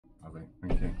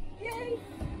Thank you. Yay!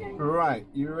 Yay. Right,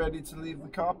 you ready to leave the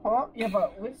car park? Yeah,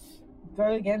 but which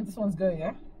go again? This one's go,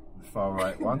 yeah? The far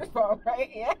right one. The far right,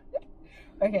 yeah.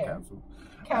 Okay. Cancel.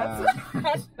 Cancel.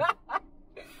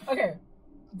 Okay.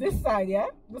 This side, yeah?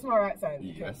 This is my right side.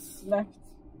 Okay. Yes. Left.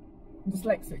 I'm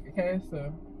dyslexic, okay?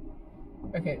 So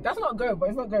okay, that's not go, but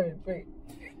it's not going. Wait.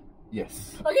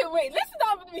 Yes. Okay, wait, let's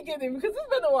start from the beginning because it's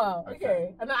been a while.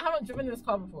 Okay. And I haven't driven this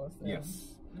car before. So.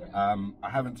 Yes. Yeah. I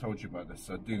haven't told you about this,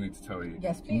 so I do need to tell you.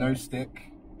 Yes, please. No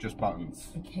stick, just buttons.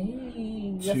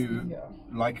 Okay.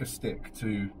 Like a stick,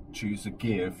 to choose a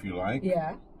gear if you like.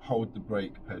 Yeah. Hold the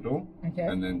brake pedal. Okay.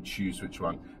 And then choose which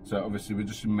one. So obviously we're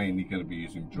just mainly going to be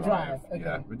using drive. Okay.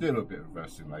 Yeah. We'll do a little bit of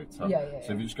reversing later. Yeah.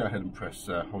 So if you just go ahead and press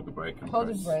hold the brake and hold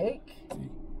press the brake.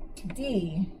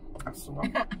 D. That's the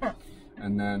one.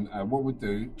 And then what we'll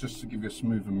do, just to give you a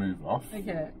smoother move off,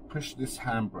 push this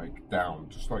handbrake down,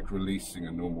 just like releasing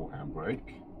a normal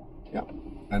handbrake. Yep.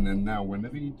 And then now,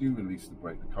 whenever you do release the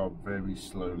brake, the car will very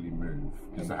slowly move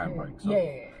because the handbrake's on.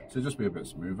 Yeah. So just be a bit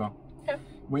smoother. Okay.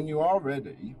 When you are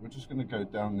ready, we're just going to go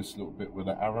down this little bit where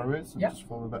the arrow is and just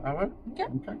follow the arrow. Okay.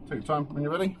 Okay. Take your time when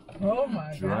you're ready. Oh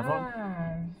my Drive gosh.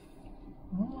 on.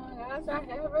 Oh my gosh, I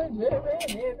haven't driven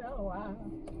in a while.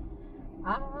 I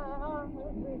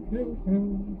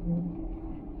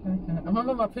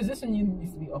remember my position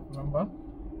used to be off, remember?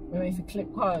 When I used to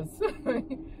clip cars. I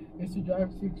used to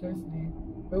drive too closely.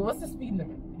 But what's the speed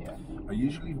limit here?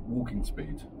 Usually walking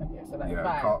speed. Okay, so like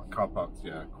 5. Car parks,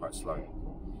 quite slow.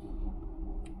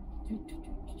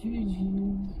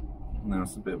 Now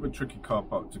it's a bit of a tricky car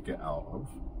park to get out of.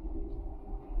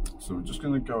 So we're just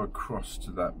going to go across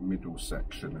to that middle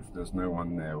section if there's no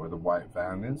one there where the white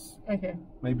van is. Okay.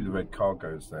 Maybe the red car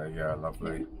goes there. Yeah,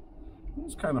 lovely.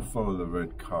 Let's kind of follow the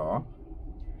red car.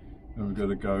 And we're going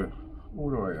to go all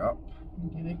the way up.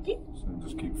 So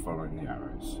just keep following the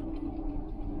arrows.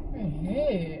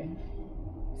 Hey,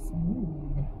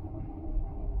 smooth.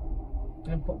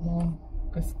 Gonna put more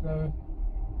gusto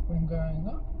when going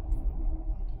up.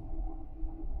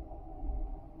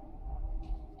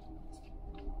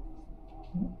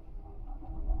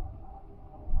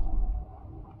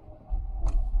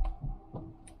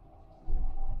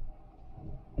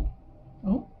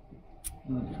 Oh.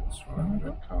 That's right,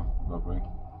 red car, lovely.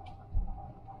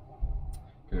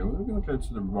 Okay, we're going to go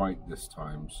to the right this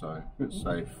time, so if it's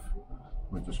safe,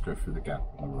 we'll just go through the gap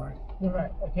on the right. The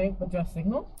right, okay, but just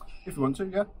signal? If you want to,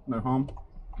 yeah, no harm,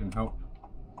 can help.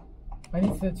 I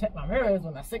need to check my mirrors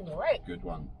when I signal, right? Good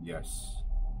one, yes.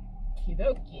 Okie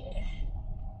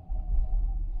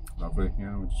Lovely,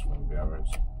 yeah, we just follow the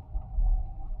arrows.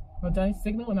 Well, do I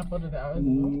signal when I follow the arrows?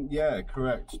 Yeah,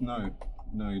 correct, no,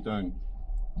 you don't.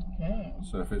 Okay.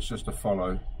 So if it's just a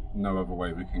follow, no other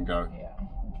way we can go. Yeah,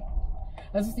 okay.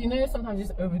 Just, you know, sometimes you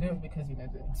just overdo it because, you know,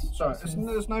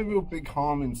 there's no real big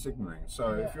harm in signalling.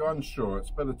 So if you're unsure, it's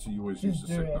better to always use the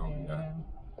signal.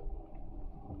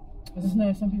 I just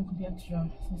know some people can be extra.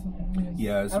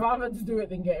 So I'd rather just do it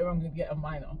than get it wrong and get a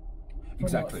minor.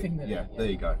 Exactly. Yeah, there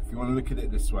you go. If you want to look at it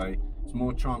this way, it's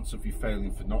more chance of you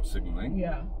failing for not signalling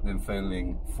than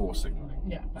failing for signalling.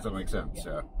 Yeah. Does that make sense?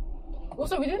 Yeah.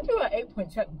 Also, we didn't do an 8-point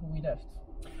check before we left.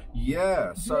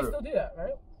 Yeah. Do we still do that,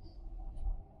 right?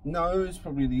 No, it's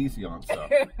probably the easy answer.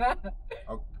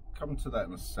 I'll come to that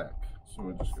in a sec. So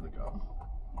we're just going to go.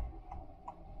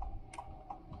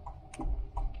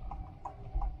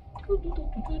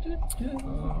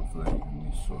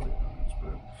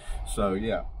 So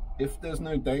yeah, if there's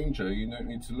no danger, you don't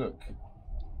need to look.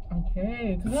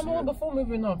 Okay, because remember before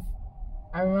moving off,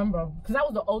 I remember, because that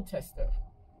was the old tester.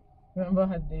 Remember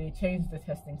how they changed the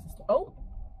testing system? Oh,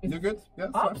 you're good? Yeah,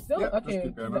 up still? Yeah,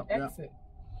 okay, the exit.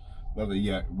 Well,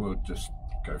 yeah, we'll just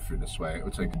go through this way.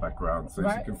 It'll take it back around, so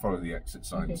you can follow the exit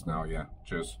signs now. Yeah,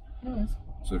 cheers. Nice.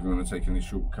 So if you want to take any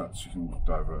shortcuts, you can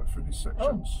divert through these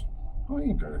sections. Oh,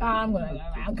 you can go. I'm gonna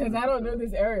go because I don't know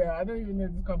this area. I don't even know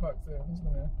this car park, so I'm just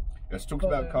gonna. Let's talk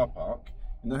about car park.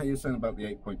 You know how you're saying about the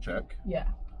 8-point check? Yeah.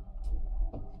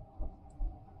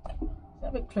 Is that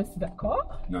a bit close to that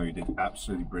car? No, you did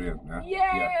absolutely brilliant.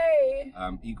 Yay!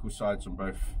 Yeah. Equal sides on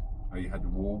both. You had the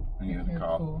wall and you had the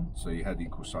car, so you had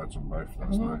equal sides on both. That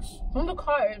was nice. From the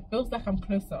car, it feels like I'm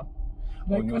closer.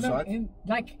 Like on your side?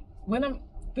 Like when I'm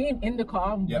being in the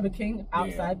car, I'm looking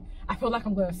outside, I feel like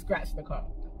I'm going to scratch the car.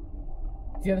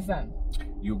 Do you understand?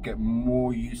 You'll get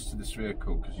more used to this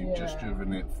vehicle because you've just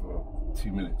driven it for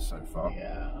 2 minutes so far.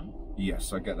 Yeah.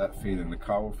 Yes, I get that feeling. The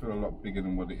car will feel a lot bigger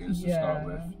than what it is to start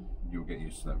with. You'll get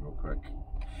used to that real quick.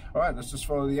 All right, let's just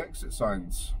follow the exit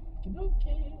signs.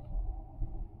 Okay.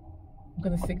 I'm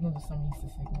going to signal to some used to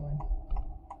signaling.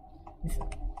 Listen,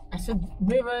 I should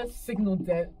mirror signal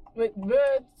dead Wait,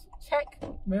 mirror check,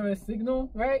 mirror signal,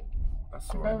 right? That's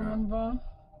all If I right. remember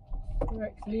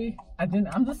correctly.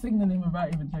 I'm just signaling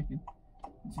without even checking.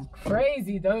 Which is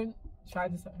crazy. Don't try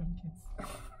this at home, kids.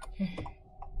 Okay.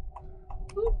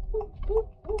 Boop, boop, boop,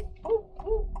 boop, boop,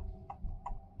 boop.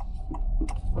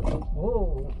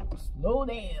 Whoa, slow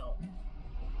down.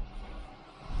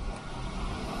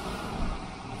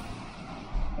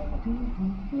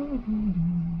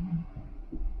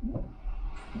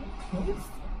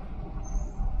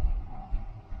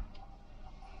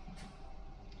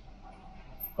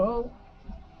 Oh,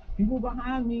 people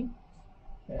behind me.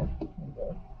 Okay, there we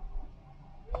go.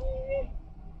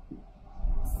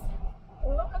 A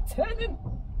lot of turning.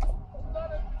 A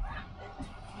lot of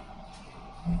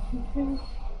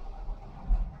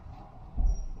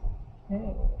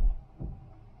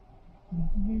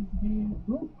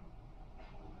Oop.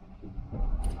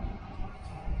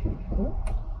 Oop.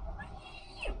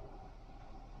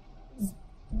 It's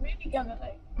really gonna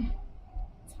like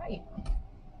tight.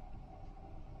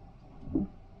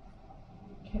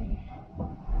 Okay.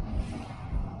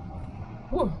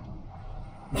 Whew.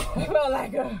 I felt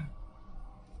like a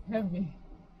heavy.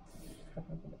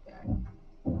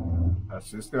 That's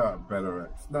just got better.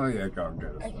 No, yeah, go and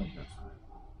get this one.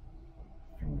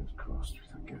 Fingers crossed we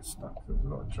don't get stuck. There's a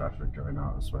lot of traffic going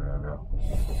out this way earlier.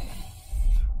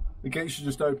 The gate should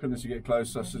just open as you get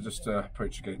closer, so just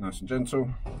approach the gate nice and gentle,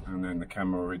 and then the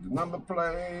camera will read the number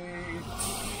plate.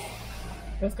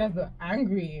 Those guys are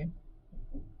angry.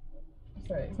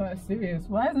 Sorry, it's not serious.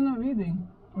 Why is it not reading?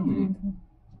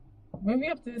 Maybe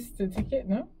after this the ticket,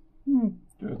 no?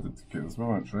 Yeah, the ticket as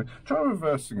well, actually. Try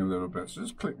reversing a little bit, so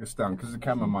just click this down, because the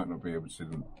camera might not be able to see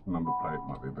the number plate,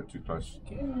 might be a bit too close.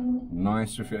 Okay.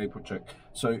 Nice with your airport check.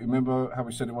 So remember how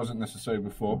we said it wasn't necessary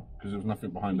before, because there was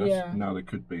nothing behind us? Now there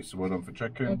could be, so well done for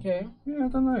checking. Okay. Yeah, I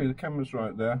don't know, the camera's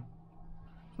right there.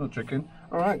 It's not checking.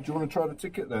 Alright, do you want to try the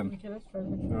ticket then? Okay, let's try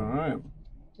the ticket. Alright.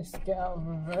 Just get out of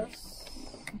reverse.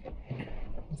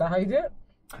 Is that how you do it?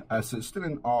 So it's still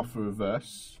in R for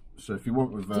reverse, so if you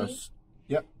want reverse... D?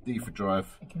 Yep, D for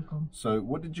drive. Okay, cool. So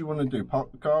what did you want to do?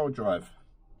 Park the car or drive?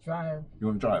 Drive. You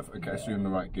want to drive? Okay, so you're in the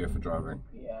right gear for driving.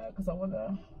 Yeah, because I want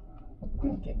to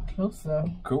get closer.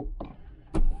 Cool.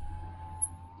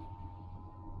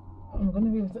 I'm going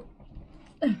to be able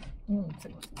to...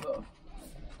 take this off.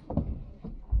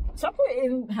 Should I put it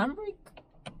in handbrake?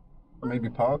 Maybe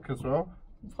park as well?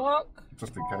 Park?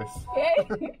 Just in case.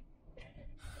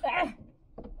 Yeah.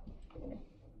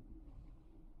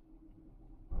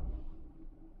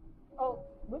 Oh,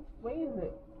 which way is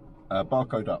it?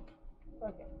 Barcode up.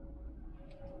 Okay.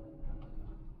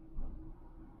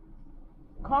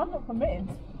 Car not permitted.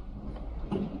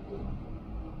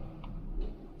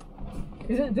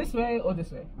 Is it this way or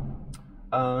this way?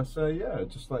 So yeah,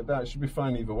 just like that. It should be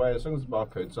fine either way. As long as the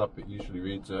barcode's up, it usually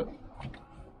reads it.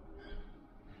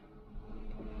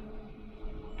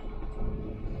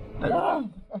 Oh,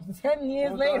 after 10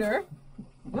 years later.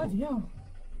 Bloody hell.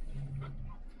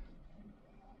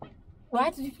 Why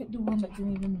did you pick the one that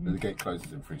didn't even move? The gate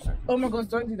closes in 3 seconds. Oh my gosh,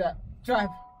 don't do that. Drive.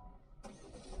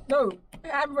 No,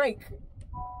 handbrake.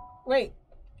 Wait.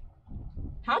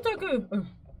 How do I go? Oh.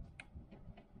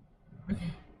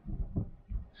 Okay.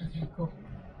 Okay, cool.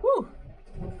 Woo!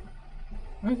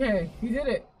 Okay, you did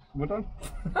it. We're done.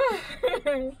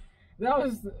 That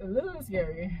was a little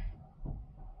scary.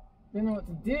 Didn't know what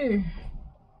to do.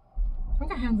 I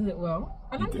think I handled it well.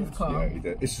 I like this car. Yeah, you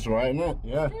did. This is right, isn't it?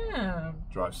 Yeah. Yeah.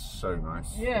 Drives so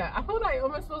nice. Yeah, I feel like it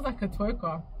almost feels like a toy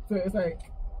car. So it's like...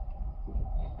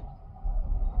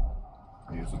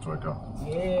 Here's a toy car.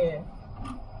 Yeah.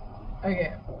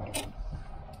 Okay.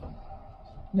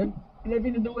 Let me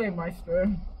in the way,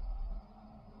 maestro.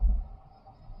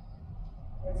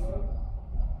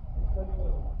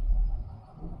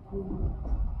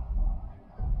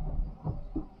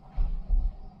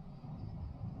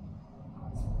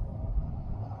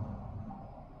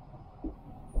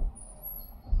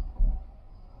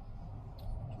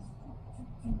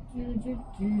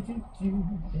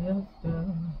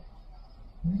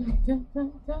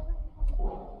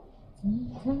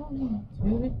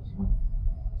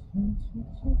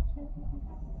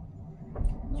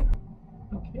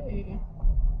 Okay.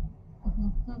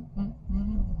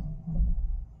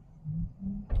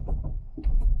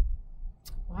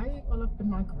 Why are you all up in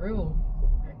my grill?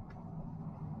 Like,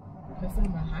 the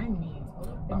person behind me is all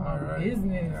up in my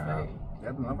business. Yeah. Like, you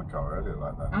had another car earlier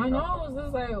like that. I know, I was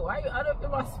just like, why are you all up in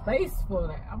my space for?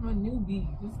 Like, I'm a newbie.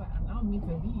 Just like, allow me to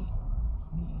be me.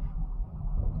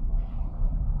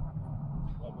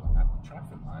 What was at the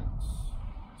traffic lights?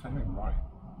 Turning right.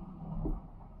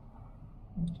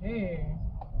 Okay.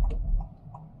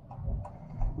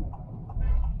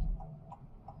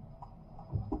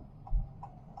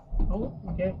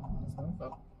 Okay.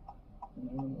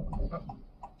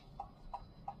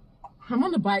 I'm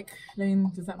on the bike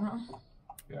lane. Does that matter?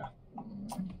 Yeah.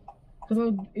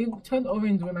 Because it turned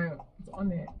orange when I was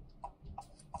on it.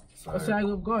 So, or should I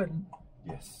have gone?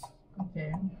 Yes.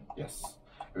 Okay. Yes.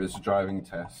 If it's a driving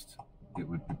test, it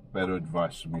would be better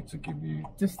advice for me to give you...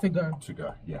 Just to go? To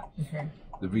go, yeah. Okay.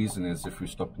 The reason is if we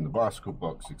stop in the bicycle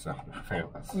box, example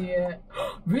fail us. Yeah.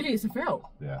 Really? It's a fail?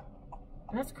 Yeah.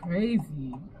 That's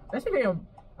crazy. That should be a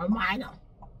minor.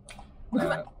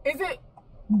 Because is it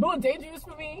more dangerous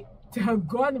for me to have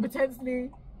gone and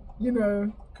potentially, you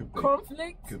know,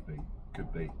 conflict?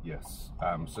 Could be, yes.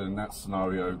 So in that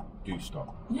scenario, do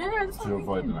stop. Yeah, to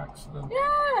avoid an accident.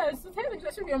 Yeah, so technically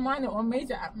that should be a minor or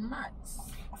major at max.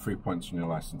 3 points on your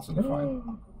license and a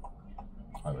fine.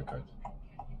 Highway code.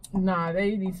 Nah,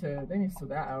 they need to sort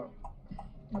that out.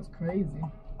 That's crazy.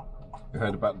 You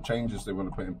heard about the changes they want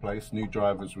to put in place. New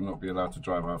drivers will not be allowed to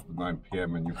drive after 9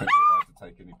 PM and you won't be allowed to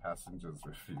take any passengers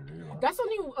with you either. That's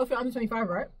only if you're under 25,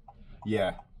 right?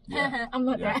 Yeah. I'm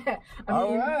not that. I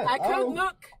mean, I could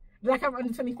look like I'm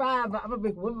under 25, but I'm a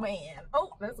big woman. Oh,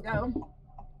 let's go.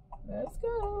 Let's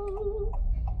go.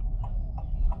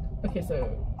 Okay,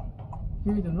 so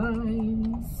through the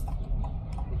lines.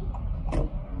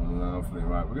 Lovely,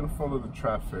 right. We're going to follow the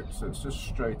traffic, so it's just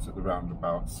straight at the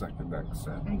roundabout, second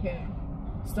exit. Okay.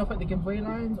 Stop at the giveaway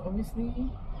lines,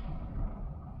 obviously.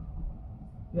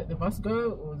 Let the bus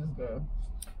go or just go?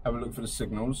 Have a look for the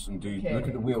signals and look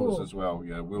at the wheels as well.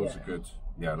 Yeah, wheels are good.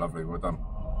 Yeah, lovely. Well done.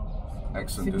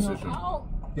 Excellent decision. Out.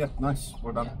 Yeah, nice.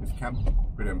 Well done. If you can.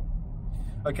 Brilliant.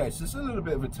 Okay, so this is a little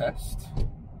bit of a test.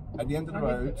 At the end of the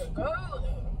road.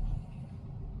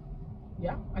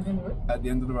 Yeah, at the end of the road. At the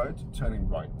end of the road, turning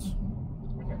right.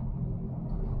 Okay.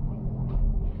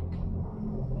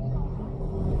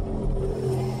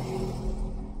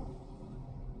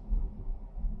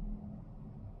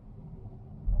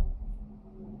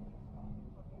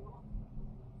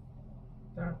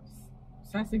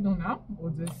 Should I signal now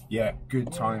or just? Yeah,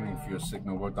 good timing for your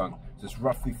signal. Well done. So it's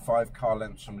roughly 5 car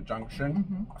lengths from the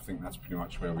junction. I think that's pretty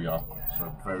much where we are.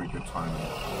 So very good timing.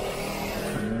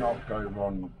 You cannot go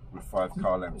wrong with 5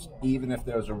 car lengths, even if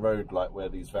there's a road like where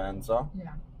these vans are.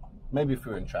 Yeah. Maybe if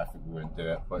we were in traffic, we wouldn't do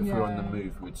it. But if we're on the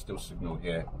move, we'd still signal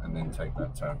here and then take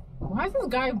that turn. Why is this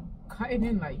guy cutting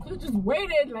in? Like, you could have just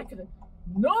waited like a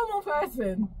normal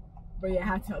person, but you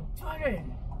had to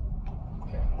turn.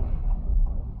 Okay.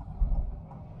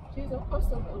 She's on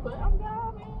post a little bit. I'm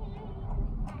driving.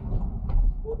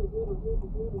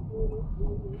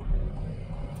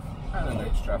 And the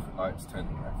next traffic light's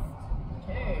turning left.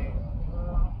 Okay.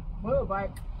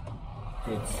 Motorbike.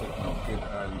 Good signal, good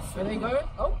early signal. Are they going?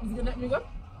 Oh, is he gonna let me go?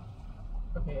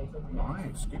 Okay, so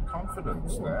nice, good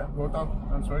confidence there. Well done.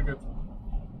 That's very good.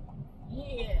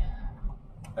 Yeah.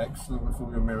 Excellent with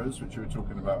all your mirrors, which you were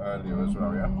talking about earlier as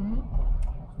well, yeah?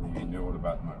 You knew all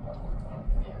about the motorbike.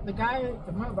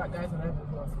 The motorbike guy's a learner as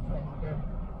well, so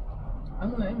I'm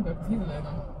gonna let him go because he's a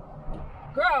learner.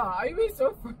 Girl, are you being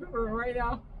so frugal right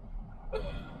now?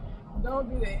 Don't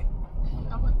do that.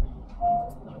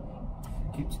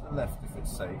 Keep to the left if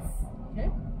it's safe. Okay.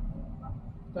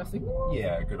 Do I signal?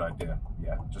 Yeah, good idea.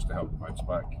 Yeah, just to help the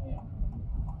motorbike. Yeah.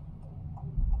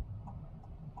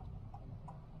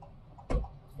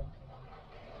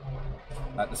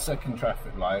 At the second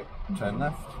traffic light, turn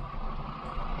left.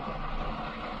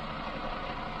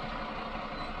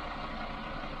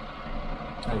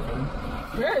 How you feeling?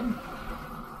 Good.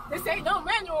 This ain't no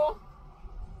manual.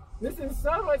 This is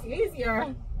so much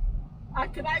easier. I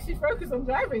can actually focus on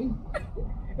driving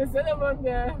instead of on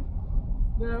the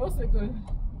what's it called?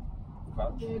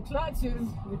 Clutch. The clutches.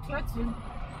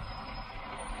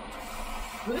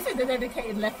 Well, this is the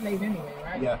dedicated left lane anyway,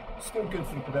 right? Yeah, still good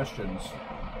for the pedestrians.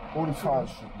 All the cars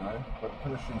should know, but the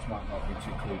pedestrians might not be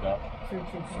too clued up. True.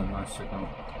 So nice signal.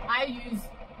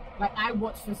 I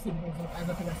watch for signals as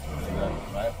a pedestrian.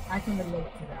 Yeah, right? I can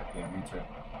relate to that. Yeah, me too.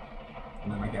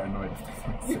 And then I get annoyed if they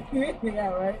don't signal. Yeah,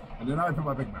 right? And then I open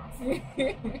my big mouth.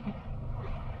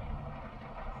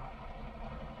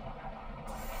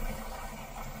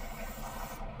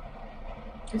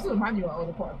 This will remind you of all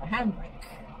the part of the handbrake.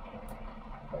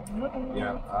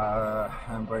 Yeah,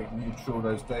 handbrake neutral,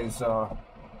 those days are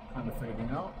kind of fading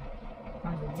out.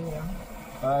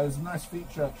 There's a nice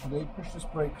feature actually, push this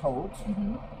brake hold.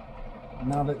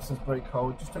 Now that it says brake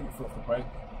hold, just take your foot off the brake.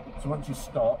 So once you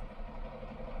stop,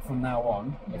 from now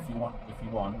on, if you want,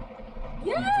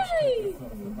 Yay! you just take your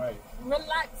foot off the brake.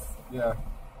 Relax. Yeah,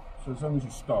 so as long as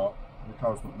you stop, the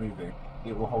car's not moving,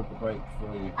 it will hold the brake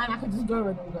for you. And I can just go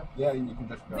and go. Yeah, you can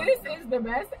just go. This is the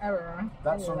best ever.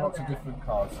 That's on lots of different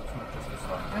cars, it's not just this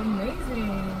one.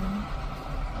 Amazing.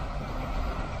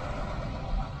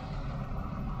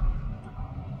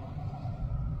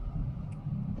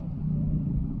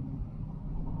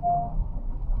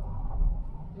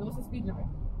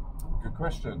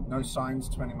 question. No signs,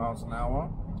 20 miles an hour.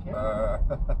 Okay.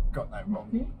 Got that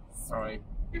wrong. Sorry.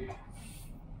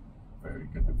 Very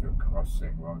good with your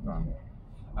crossing. Well done.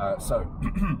 So,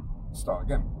 start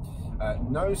again.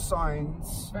 No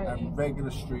signs 30. And regular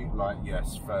street light,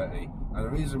 yes, 30. Now the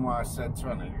reason why I said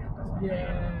 20.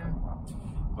 Yeah.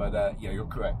 But yeah, you're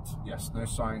correct. Yes, no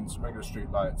signs, regular street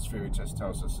lights, theory test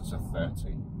tells us it's a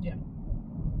 30. Yeah.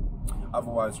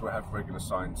 Otherwise, we'll have regular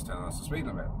signs telling us the speed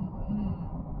limit.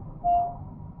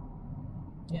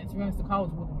 Yeah, to be honest, the car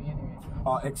was warning me anyway. So.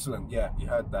 Oh, excellent. Yeah, you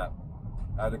heard that.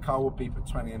 The car will beep at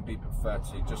 20 and beep at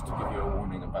 30 just to give you a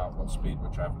warning about what speed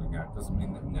we're travelling at. Doesn't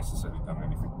mean that we've necessarily done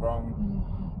anything wrong.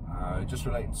 Just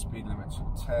relating speed limit to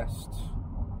the test.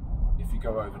 If you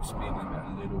go over the speed limit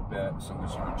a little bit, as long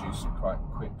as you reduce it quite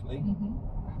quickly,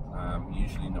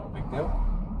 usually not a big deal.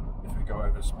 If you go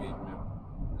over the speed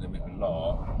limit a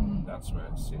lot, that's where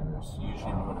it's serious.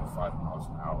 Usually more than 5 miles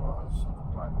an hour or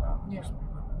something like that. Yeah. Speed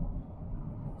limit.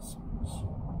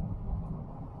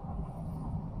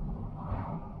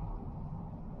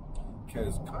 Okay,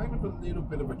 it's kind of a little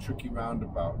bit of a tricky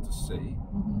roundabout to see,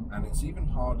 and it's even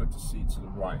harder to see to the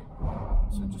right.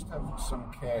 So just have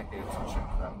some care here to check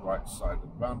that right side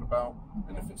of the roundabout,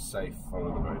 and if it's safe,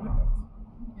 follow the road ahead.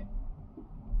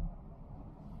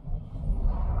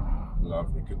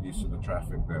 Lovely, good use of the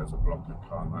traffic there as a blocker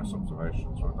car. Nice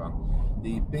observations, well done.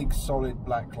 The big solid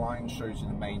black line shows you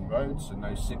the main road, so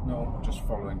no signal, just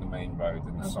following the main road,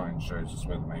 and the sign shows us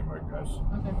where the main road goes.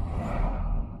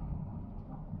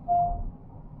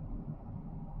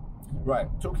 Right,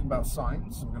 talking about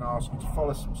signs, I'm going to ask you to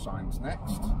follow some signs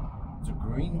next to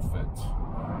Greenford.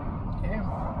 Okay.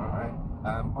 Alright.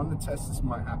 On the test, this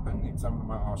might happen. The examiner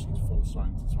might ask you to follow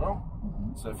signs as well.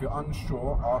 So if you're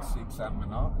unsure, ask the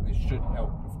examiner, and this should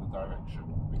help with the direction.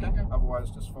 Okay?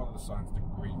 Otherwise, just follow the signs to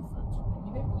Greenford.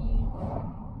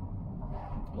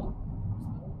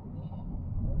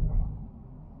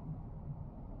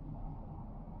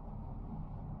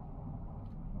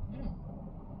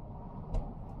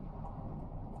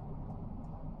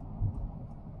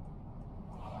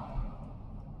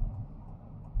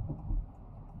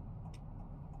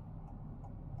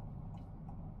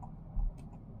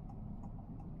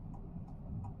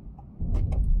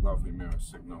 Lovely mirror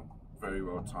signal, very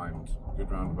well timed, good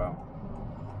roundabout.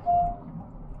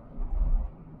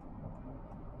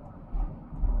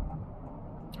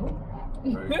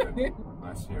 Very good,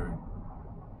 nice hearing.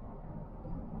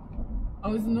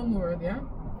 Oh, it's a normal road, yeah?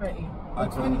 30.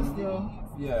 20 still.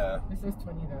 Yeah. It says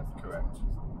 20 there. Correct.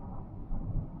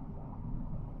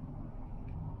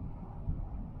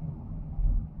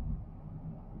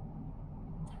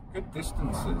 Good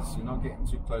distances, you're not getting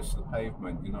too close to the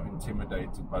pavement, you're not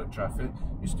intimidated by the traffic,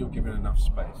 you're still giving enough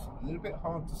space. A little bit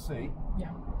hard to see.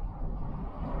 Yeah.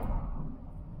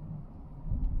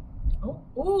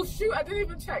 Oh shoot, I didn't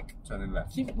even check. Turning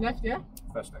left. Keep it left, yeah?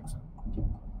 First exit.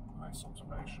 Nice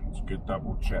observations, good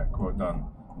double check, well done.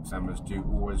 Examiners do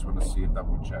always want to see a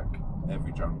double check,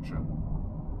 every junction.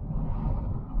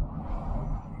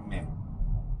 Meh.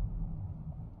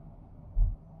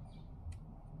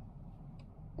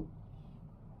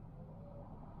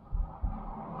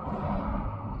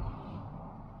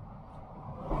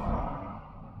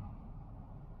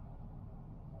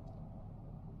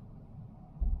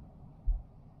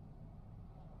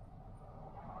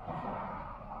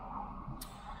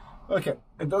 Okay,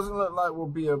 it doesn't look like we'll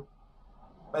be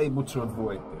able to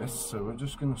avoid this, so we're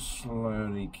just going to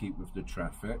slowly keep with the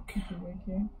traffic.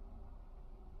 Okay.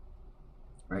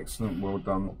 Excellent, well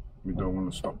done. We don't want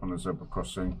to stop on a zebra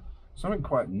crossing. Something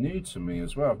quite new to me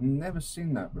as well. I've never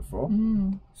seen that before.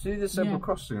 See the zebra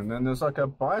crossing, and then there's like a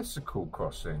bicycle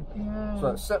crossing. Yeah. So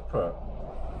that's separate.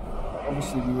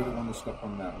 Obviously, we wouldn't want to stop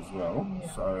on that as well.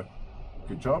 Yeah. So,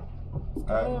 good job.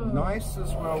 Nice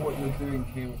as well what you're doing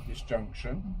here with this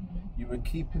junction. You were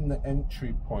keeping the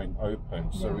entry point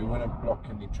open, so we wouldn't block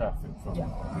any traffic from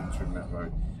entering that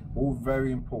road. All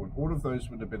very important. All of those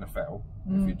would have been a fail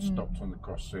if you'd stopped on the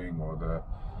crossing or the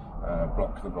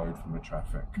block the road from the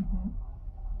traffic. You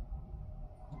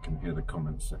can hear the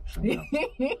comment section now.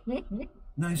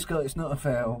 No, Scott, it's not a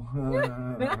fail.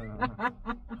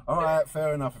 All right,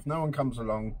 fair enough. If no one comes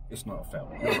along, it's not a fail.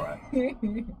 You're right.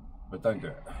 But don't do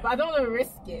it. But I don't want to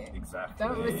risk it. Exactly.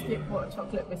 Don't risk it for a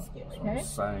chocolate biscuit, okay?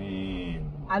 Same.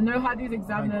 I know how these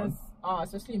examiners are,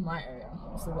 especially in my area.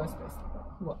 It's the worst place.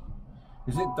 What?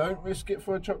 Is it don't risk it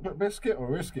for a chocolate biscuit or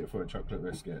risk it for a chocolate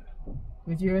biscuit?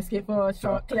 Would you risk it for a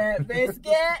chocolate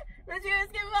biscuit? Would you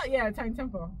risk it for... Yeah, Tang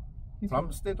Temple.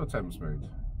 Plumstead or Thamesmead?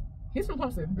 He's from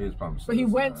Plumstead. He is Plumstead. But he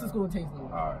went to school in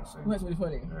Thamesmead. Alright, so. He went to Willie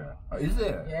Foley. Yeah. Oh, is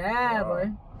it? Yeah,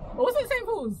 boy. Or was it St.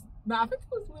 Paul's? Nah, I think it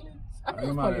was Willie's. I think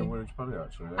it's Polly. Woolwich Polly,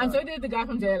 actually. Yeah. And so did the guy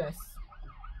from JLS.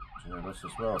 JLS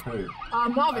as well. Who?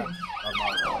 Marvin.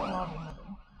 Marvin.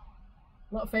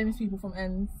 A lot of famous people from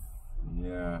Ends.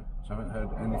 Yeah, so I haven't heard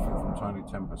anything from Tiny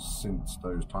Temper since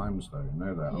those times, though. You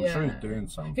know that? I'm sure he's doing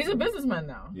something. He's a businessman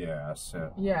now. Yeah, that's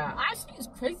it. Yeah, actually, it's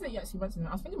crazy that you actually mentioned him.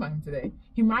 I was thinking about him today.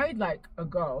 He married like a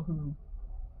girl who,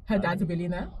 her dad's a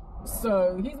billionaire,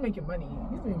 so he's making money.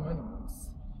 He's doing money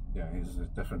moves. Yeah, he's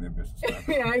definitely a businessman.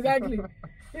 Yeah, exactly.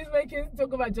 He's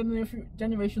talk about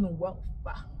generational wealth.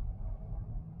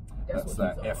 That's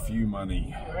that FU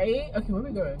money. Right? Okay, where are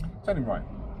we going? Turn him right.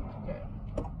 Okay.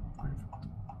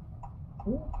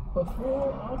 Ooh,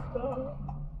 before, after.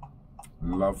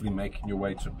 Lovely, making your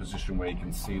way to a position where you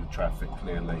can see the traffic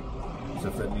clearly. So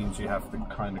if that means you have to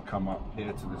kind of come up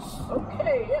here to this.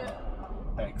 Okay, yeah.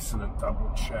 Excellent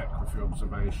double check with your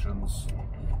observations.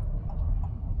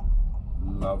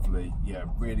 Lovely, yeah,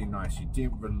 really nice. You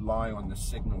didn't rely on the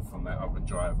signal from that other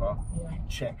driver. Yeah. You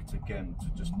checked again to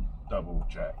just double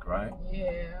check, right?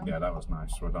 Yeah. Yeah, that was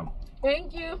nice. Well done.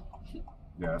 Thank you.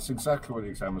 Yeah, that's exactly what the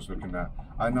exam was looking at.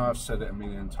 I know I've said it a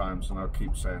million times and I'll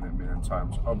keep saying it a million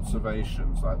times.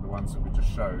 Observations, like the ones that we just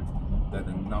showed, they're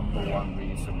the #1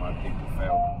 reason why people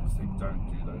fail, because they don't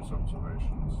do those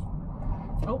observations.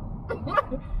 Oh.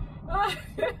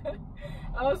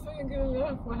 I was thinking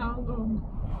left for how long?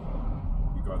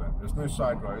 You got it. There's no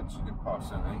side roads, you didn't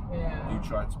pass any. Yeah. You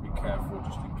try to be careful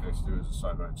just in case there is a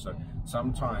side road. So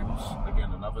sometimes,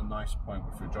 again, another nice point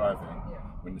if you're driving,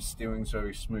 when the steering's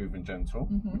very smooth and gentle,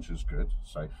 which is good,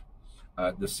 safe,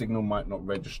 the signal might not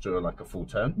register like a full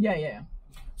turn. Yeah.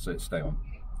 So stay on.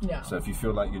 Yeah. So if you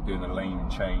feel like you're doing a lane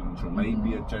change or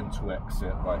maybe a gentle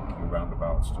exit like your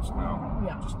roundabouts just now,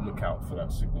 just look out for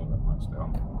that signal that might stay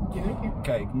on.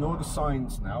 Okay, ignore the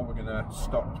signs now. We're going to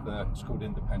stop it's called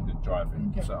independent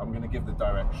driving. Okay. So I'm going to give the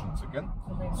directions again.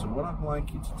 Okay. So what I'd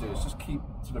like you to do is just keep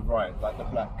to the right, like the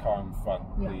black car in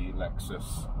front, the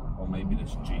Lexus, or maybe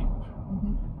this Jeep.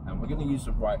 And we're going to use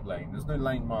the right lane. There's no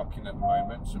lane marking at the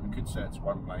moment, so we could say it's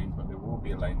one lane, but there will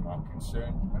be a lane marking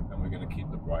soon, and we're going to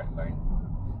keep the right lane.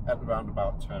 At the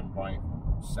roundabout, turn right,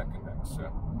 second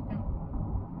exit.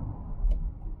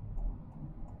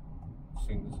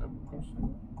 Seen the zebra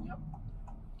crossing? Yep.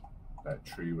 That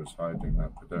tree was hiding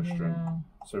that pedestrian. Yeah.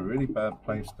 It's a really bad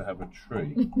place to have a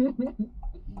tree.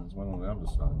 There's one on the other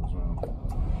side as well.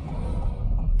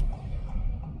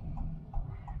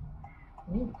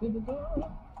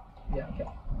 Yeah, okay.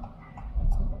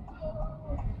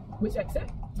 Which exit?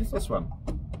 This one?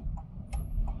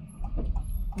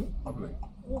 Lovely.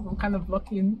 Ooh, I'm kind of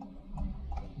blocking.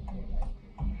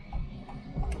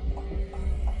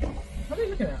 What are you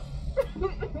looking at?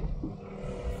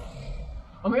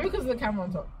 Or maybe because of the camera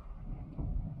on top.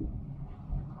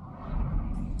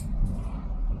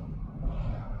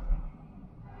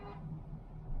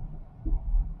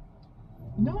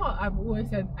 You know what I've always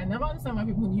said? I never understand why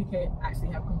people in the UK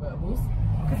actually have convertibles.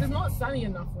 Because it's not sunny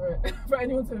enough for it, for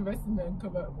anyone to invest in a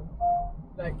convertible.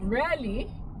 Like, rarely.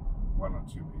 1 or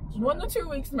 2 weeks. 1 or 2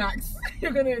 weeks max,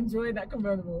 you're going to enjoy that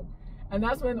convertible. And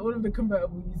that's when all of the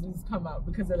convertible users come out,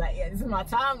 because they're like, yeah, this is my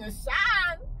time to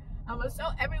shine. I'm going to show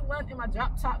everyone in my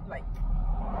drop top, like.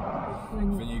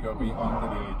 Then you got to be under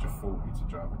the age of 40 to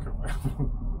drive a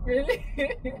convertible. Really?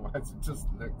 Otherwise it just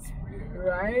looks weird.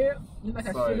 Right? You're like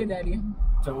a sugar daddy.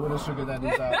 So all the sugar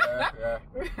daddies out there,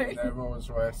 Right. in their Rolls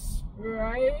Royce.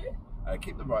 Right?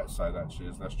 Keep the right side actually,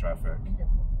 there's less traffic. Okay.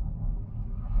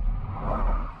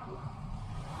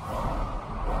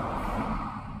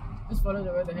 Just follow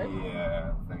the road ahead?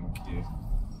 Yeah, thank you.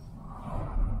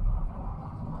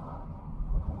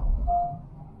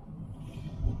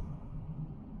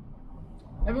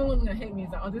 Everyone's gonna hate me.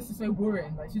 It's like, oh, this is so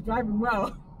boring. Like, she's driving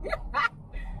well.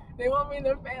 They want me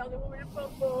to fail. They want me to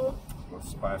fumble. We'll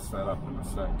spice that up in a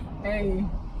sec. Hey.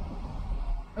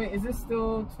 Wait, is this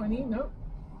still 20? Nope.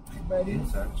 But it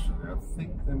is. Actually, I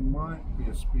think there might be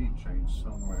a speed change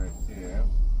somewhere here.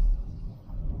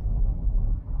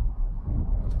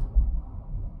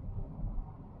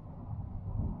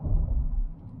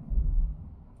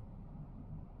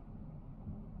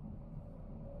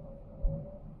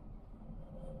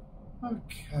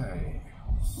 Okay,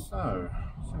 so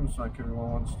seems like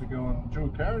everyone wants to go on dual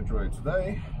carriageway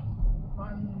today.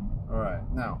 Fun.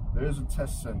 Alright, now there is a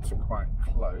test centre quite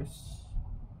close.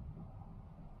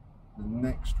 The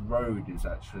next road is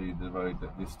actually the road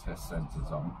that this test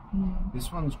centre's on.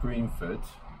 This one's Greenford.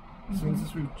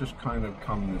 Since we've just kind of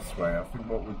come this way, I think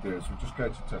what we'll do is we'll just go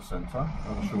to test centre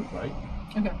on a short break.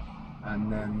 Okay.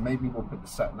 And then maybe we'll put the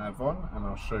sat nav on and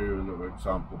I'll show you a little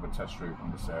example of a test route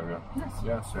in this area. Yes.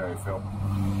 Yeah, see how you feel.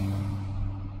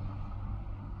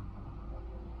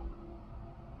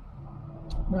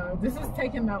 No, this has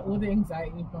taken out all the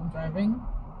anxiety from driving.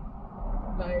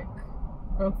 Like,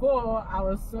 before, I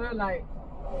was so, like,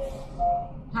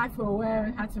 hyper aware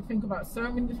and had to think about so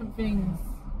many different things.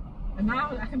 And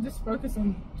now I can just focus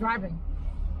on driving.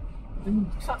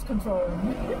 And clutch control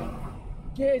and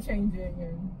gear changing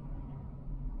and...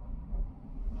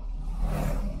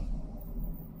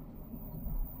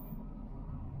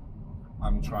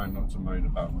 I'm trying not to moan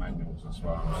about manuals as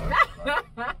well.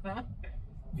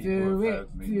 Do it.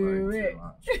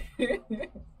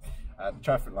 The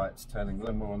traffic lights turning,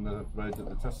 then we're on the road that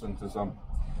the test centre's on.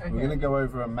 Okay. We're going to go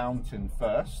over a mountain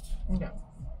first,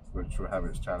 which will have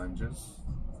its challenges.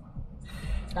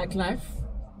 Like life?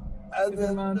 And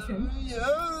the mountain?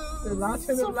 The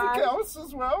mountain of life? Something else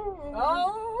as well.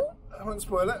 Oh! I won't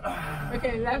spoil it.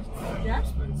 Okay, left, yeah?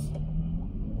 Please.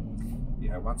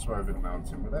 Yeah, once we're over the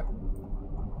mountain with it.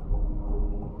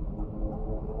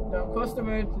 Don't cross the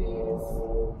road, please.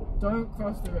 Don't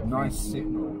cross the road. Nice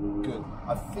signal. Good.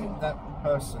 I think that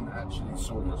person actually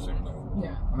saw your signal.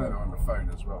 Yeah. I know they're on the phone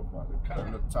as well, but they kind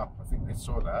of looked up. I think they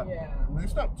saw that. Yeah. And they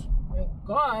stopped. Thank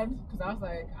God, because I was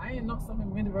like, I ain't not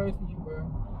stopping mid road for you, bro.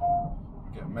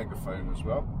 Get a megaphone as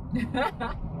well. I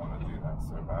want to do that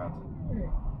so bad.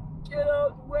 Get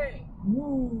out the way.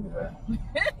 Move.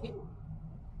 Yeah.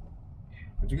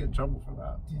 Would you get in trouble for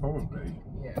that? Probably.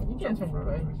 Yeah, you get in trouble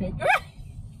for anything.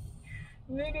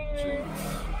 Literally.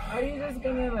 Are you just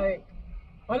gonna like...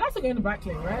 Well, that's to go in the back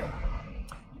lane, right?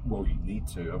 Well, you need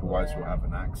to, otherwise we'll have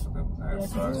an accident there. Yeah,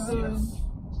 so, yes.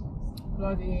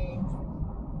 Bloody...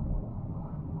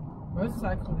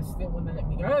 Motorcyclist didn't want to let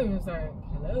me go. He was like,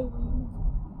 hello.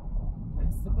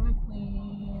 That's the bike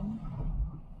lane.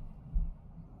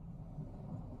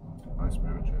 Nice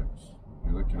mirror checks.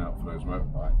 You're looking out for those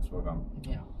motorbikes. Well done.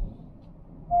 Yeah.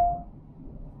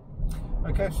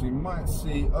 Okay, so you might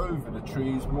see over the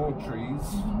trees, more trees.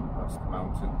 That's the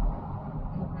mountain.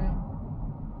 Okay.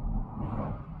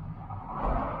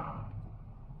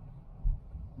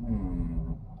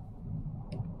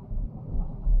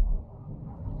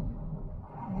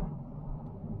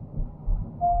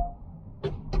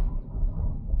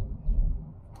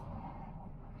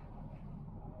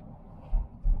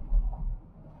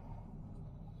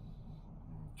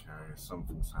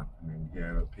 Something's happening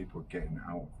here, that people are getting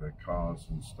out of their cars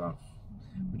and stuff.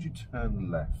 Would you turn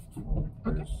left?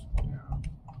 Because, yeah.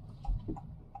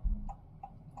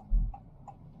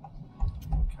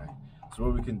 Okay, so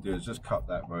what we can do is just cut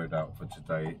that road out for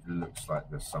today. It looks like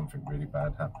there's something really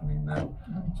bad happening there.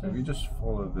 So if you just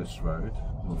follow this road,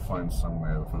 we'll find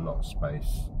somewhere with a lot of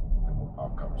space and we'll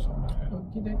park up somewhere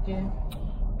here.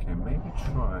 Okay, maybe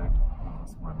try,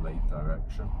 that's my late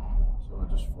direction. So I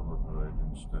just followed the road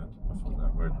instead. I thought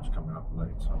that road was coming up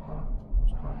late, so I thought it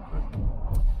was quite quick.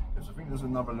 Because I think there's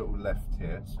another little left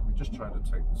here, so we just try to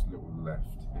take this little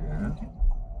left here.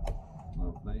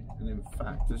 Lovely. And in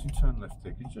fact, as you turn left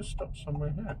here, you just stop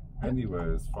somewhere here.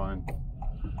 Anywhere is fine.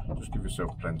 Just give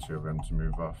yourself plenty of room to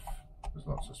move off. There's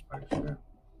lots of space here.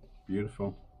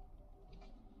 Beautiful.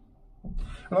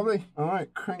 Lovely.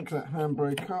 Alright, crank that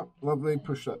handbrake up. Lovely.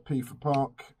 Push that P for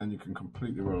park and you can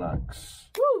completely relax.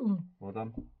 Woo! Well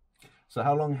done. So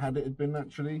how long had it been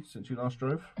actually since you last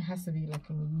drove? It has to be like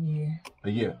a year. A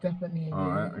year? Definitely a year.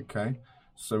 Alright, okay.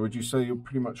 So would you say you're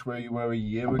pretty much where you were a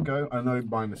year ago? I know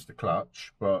minus the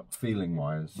clutch, but feeling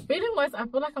wise? Feeling wise, I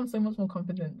feel like I'm so much more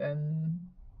confident than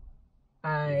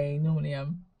I normally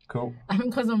am. Cool. I think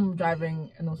because I'm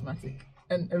driving an automatic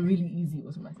and a really easy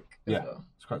automatic. Yeah, well.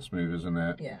 It's quite smooth, isn't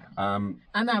it? Yeah. And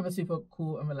I have a super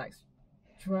cool and relaxed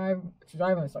driving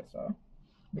instructor,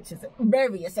 which is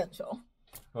very essential.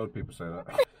 A lot of people say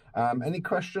that. Any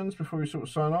questions before we sort of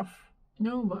sign off?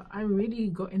 No, but I really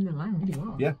got in the line really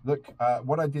well. Yeah, look,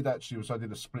 what I did actually was I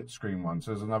did a split screen one.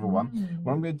 So there's another one.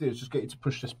 What I'm going to do is just get you to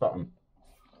push this button.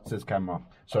 It says camera.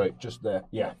 Sorry, just there.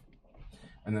 Yeah.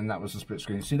 And then that was the split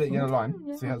screen. See that yellow line?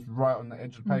 Yeah. See how it's right on the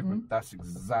edge of the pavement? That's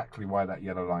exactly why that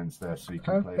yellow line's there. So you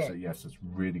can place it. Yes, it's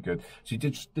really good. So you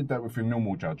just did that with your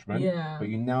normal judgment. Yeah. But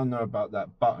you now know about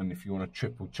that button if you want to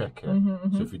triple check it.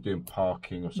 So if you're doing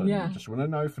parking or something, you just want to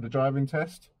know for the driving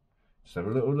test. Just have a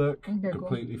little look. Okay,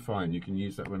 completely fine. You can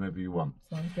use that whenever you want.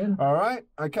 Sounds good. All right.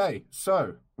 Okay.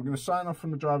 So we're going to sign off from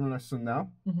the driving lesson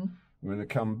now. We're going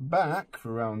to come back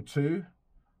for round 2,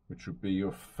 which would be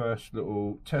your first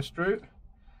little test route.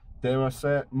 Dare I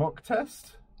say it, mock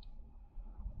test?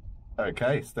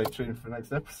 Okay, stay tuned for the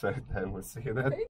next episode then. We'll see you then.